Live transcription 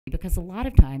because a lot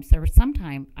of times,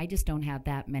 sometimes I just don't have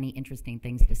that many interesting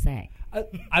things to say.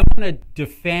 I want to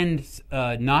defend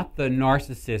not the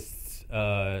narcissists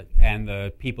and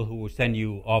the people who will send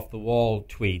you off-the-wall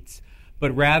tweets,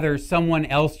 but rather someone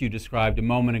else you described a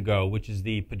moment ago, which is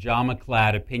the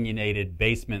pajama-clad, opinionated,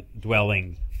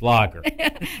 basement-dwelling blogger.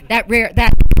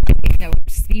 that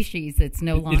species that's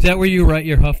no longer... Is that where you write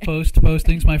your HuffPost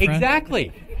postings, my friend?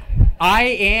 Exactly. I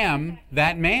am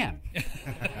that man.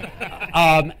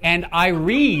 And I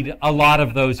read a lot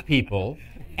of those people,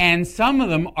 and some of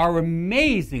them are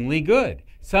amazingly good.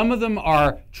 Some of them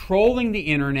are trolling the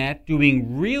internet,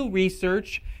 doing real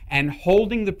research, and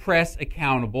holding the press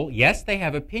accountable. Yes, they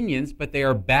have opinions, but they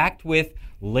are backed with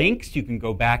links. You can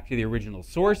go back to the original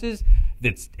sources.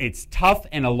 It's tough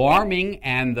and alarming,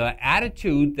 and the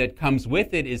attitude that comes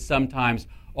with it is sometimes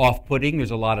off-putting.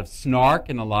 There's a lot of snark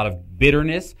and a lot of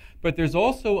bitterness, but there's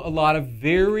also a lot of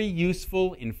very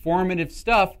useful, informative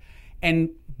stuff.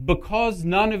 And because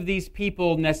none of these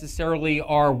people necessarily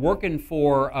are working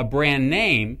for a brand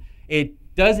name,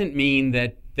 it doesn't mean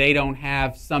that they don't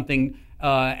have something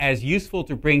as useful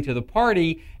to bring to the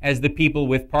party as the people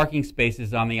with parking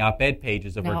spaces on the op-ed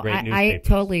pages of our great newspapers. I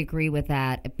totally agree with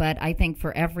that, but I think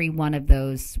for every one of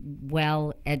those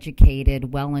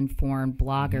well-educated, well-informed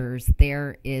bloggers,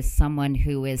 there is someone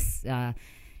who is,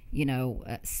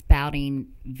 spouting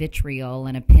vitriol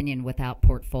and opinion without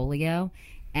portfolio,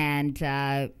 and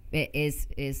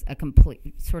is a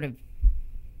complete sort of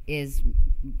is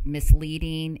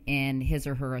misleading in his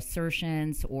or her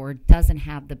assertions, or doesn't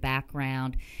have the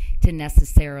background to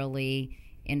necessarily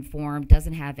inform,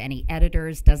 doesn't have any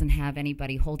editors, doesn't have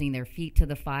anybody holding their feet to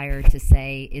the fire to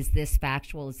say, is this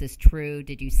factual, is this true,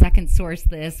 did you second source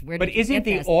this, where did you isn't get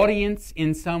the this? Audience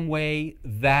in some way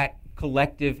that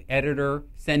collective editor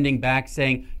sending back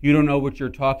saying, you don't know what you're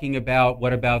talking about,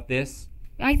 what about this?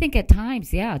 I think at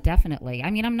times, yeah, definitely.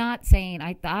 I mean, I'm not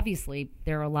saying, obviously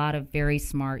there are a lot of very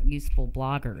smart, useful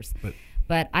bloggers,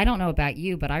 but I don't know about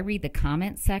you, but I read the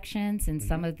comment sections in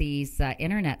some of these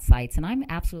internet sites, and I'm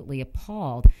absolutely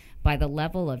appalled by the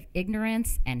level of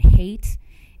ignorance and hate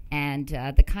and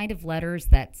the kind of letters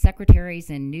that secretaries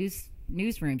and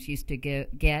newsrooms used to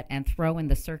get and throw in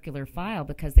the circular file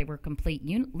because they were complete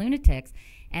lunatics.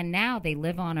 And now they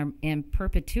live on in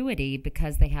perpetuity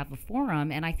because they have a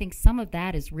forum. And I think some of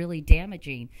that is really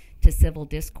damaging to civil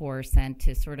discourse and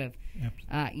to sort of,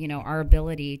 our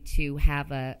ability to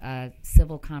have a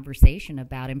civil conversation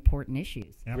about important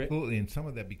issues. Absolutely. And some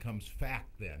of that becomes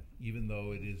fact then, even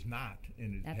though it is not.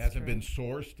 And it That's hasn't true. been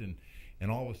sourced. And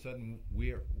all of a sudden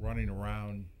we're running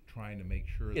around trying to make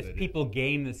sure that people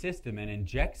game the system and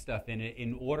inject stuff in it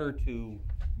in order to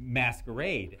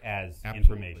masquerade as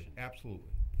information. Absolutely.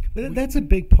 But that's a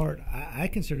big part. I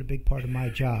consider a big part of my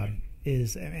job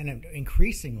is, and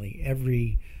increasingly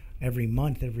every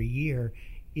month, every year,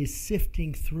 is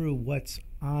sifting through what's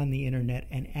on the internet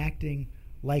and acting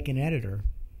like an editor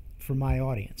for my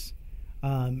audience.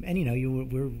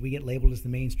 We get labeled as the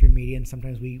mainstream media, and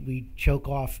sometimes we choke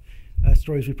off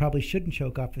stories we probably shouldn't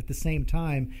choke off. At the same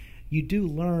time, you do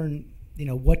learn,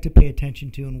 what to pay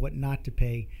attention to and what not to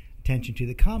pay attention to.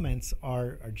 The comments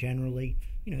are generally,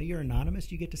 you're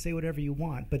anonymous, you get to say whatever you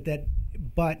want. But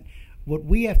what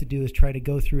we have to do is try to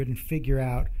go through it and figure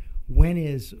out when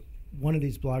is one of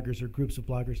these bloggers or groups of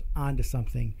bloggers onto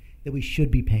something that we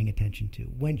should be paying attention to.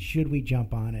 When should we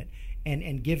jump on it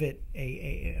and give it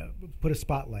put a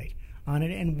spotlight on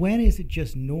it? And when is it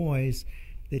just noise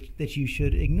that you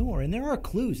should ignore? And there are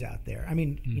clues out there. I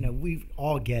mean, we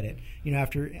all get it.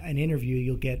 After an interview,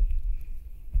 you'll get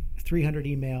 300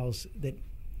 emails that,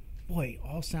 boy,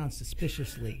 all sound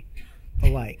suspiciously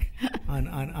alike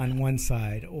on one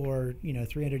side, or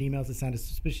 300 emails that sound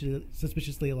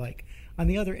suspiciously alike on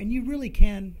the other, and you really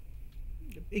can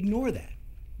ignore that.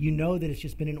 That it's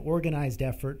just been an organized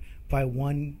effort by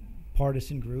one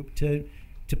partisan group to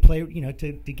play,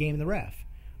 to game the ref.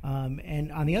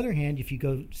 And on the other hand, if you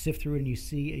go sift through it and you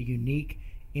see a unique,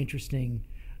 interesting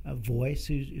voice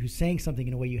who's saying something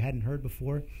in a way you hadn't heard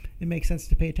before, it makes sense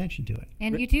to pay attention to it.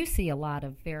 And you do see a lot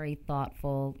of very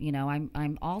thoughtful.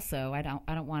 I'm also, I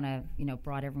don't want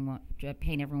to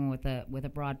paint everyone with a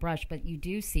broad brush, but you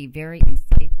do see very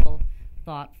insightful,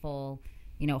 thoughtful,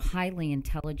 highly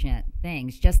intelligent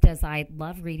things. Just as I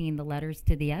love reading the letters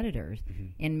to the editors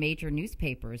in major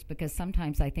newspapers, because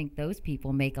sometimes I think those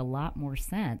people make a lot more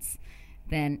sense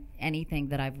than anything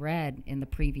that I've read in the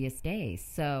previous days.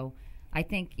 So I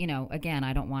think, again,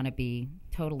 I don't want to be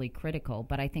totally critical,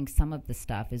 but I think some of the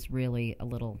stuff is really a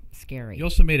little scary. You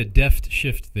also made a deft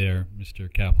shift there,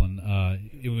 Mr. Kaplan,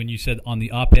 when you said on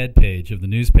the op-ed page of the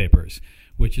newspapers,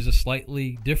 which is a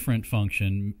slightly different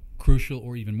function, crucial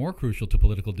or even more crucial to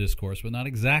political discourse, but not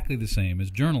exactly the same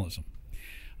as journalism.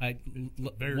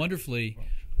 Wonderfully,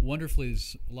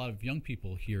 there's a lot of young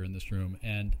people here in this room,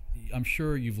 and I'm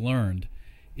sure you've learned,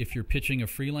 if you're pitching a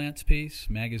freelance piece,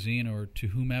 magazine, or to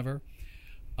whomever,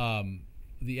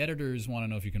 the editors want to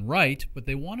know if you can write, but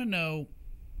they want to know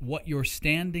what your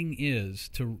standing is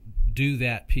to do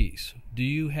that piece. Do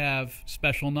you have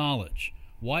special knowledge?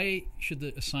 Why should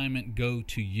the assignment go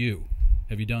to you?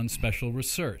 Have you done special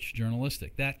research,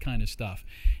 journalistic, that kind of stuff?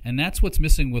 And that's what's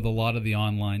missing with a lot of the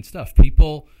online stuff.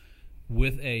 People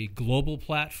with a global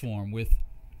platform with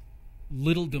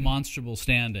little demonstrable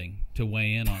standing to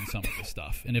weigh in on some of the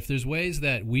stuff. And if there's ways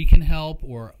that we can help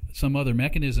or some other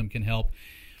mechanism can help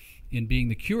in being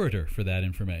the curator for that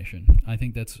information, I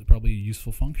think that's probably a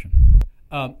useful function.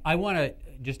 I want to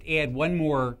just add one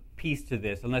more piece to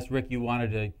this, unless, Rick, you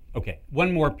wanted to. Okay,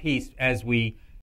 one more piece as we